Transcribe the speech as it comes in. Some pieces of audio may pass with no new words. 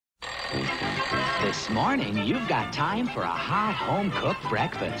This morning, you've got time for a hot home-cooked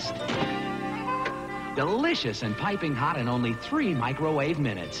breakfast. Delicious and piping hot in only 3 microwave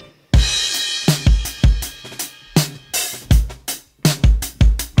minutes.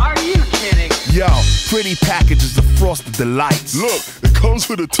 Are you kidding? Yo, pretty packages of Frosted Delights. Look, it comes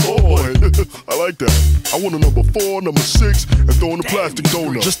with a toy. I like that. I want a number 4, number 6, and throw in the plastic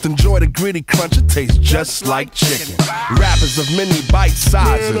donut. Just enjoy the gritty crunch, it tastes just like chicken. Wrappers of mini bite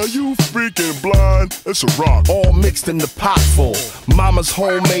sizes. Man, are you freaking blind? It's a rock. All mixed in the pot full. Mama's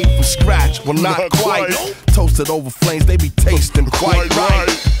homemade from scratch. Well, not quite. Toasted over flames, they be tasting quite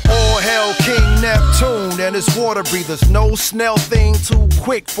right. All hail King Neptune and his water breathers. No snail thing too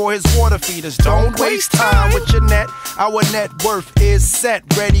quick for his water feeders. Don't waste time with your net. Our net worth is set,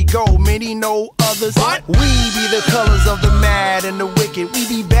 ready, go. Many know others. We be the colors of the mad and the wicked. We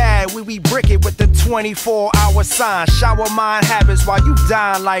be bad, we brick it with the 24-hour sign. Shower mind habits while you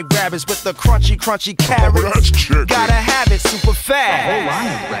dine like rabbits with the crunchy carrots. That's chicken. Gotta have it super fast. A whole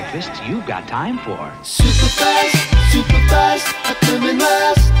line of breakfast you've got time for. Superfast, superfast, I come in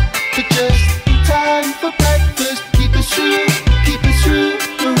last, but just in time for breakfast. Keep it true,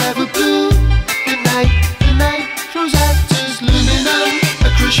 forever blue. The night throws actors, luminum, a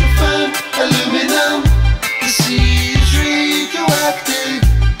crucial fun, aluminum. The sea is radioactive,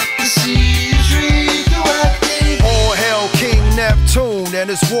 the sea is radioactive. All hail King Neptune and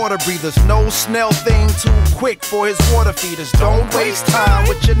his water breathers. No snail thing too quick for his water feeders. Don't waste time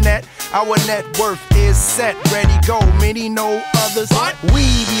with your net. Our net worth is set, ready, go. Many know others. We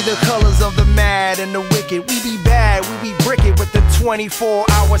be the colors of the mad and the wicked. We be bad, we be brick it with the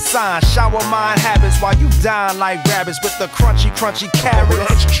 24-hour sign. Shower mind habits while you dine like rabbits with the crunchy carrots.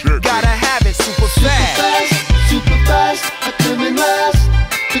 That's chicken. Gotta have it super fast. Superfast, I come in last,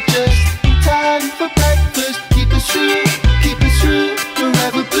 but just in time for breakfast. Keep it true,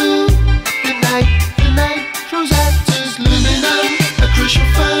 forever blue.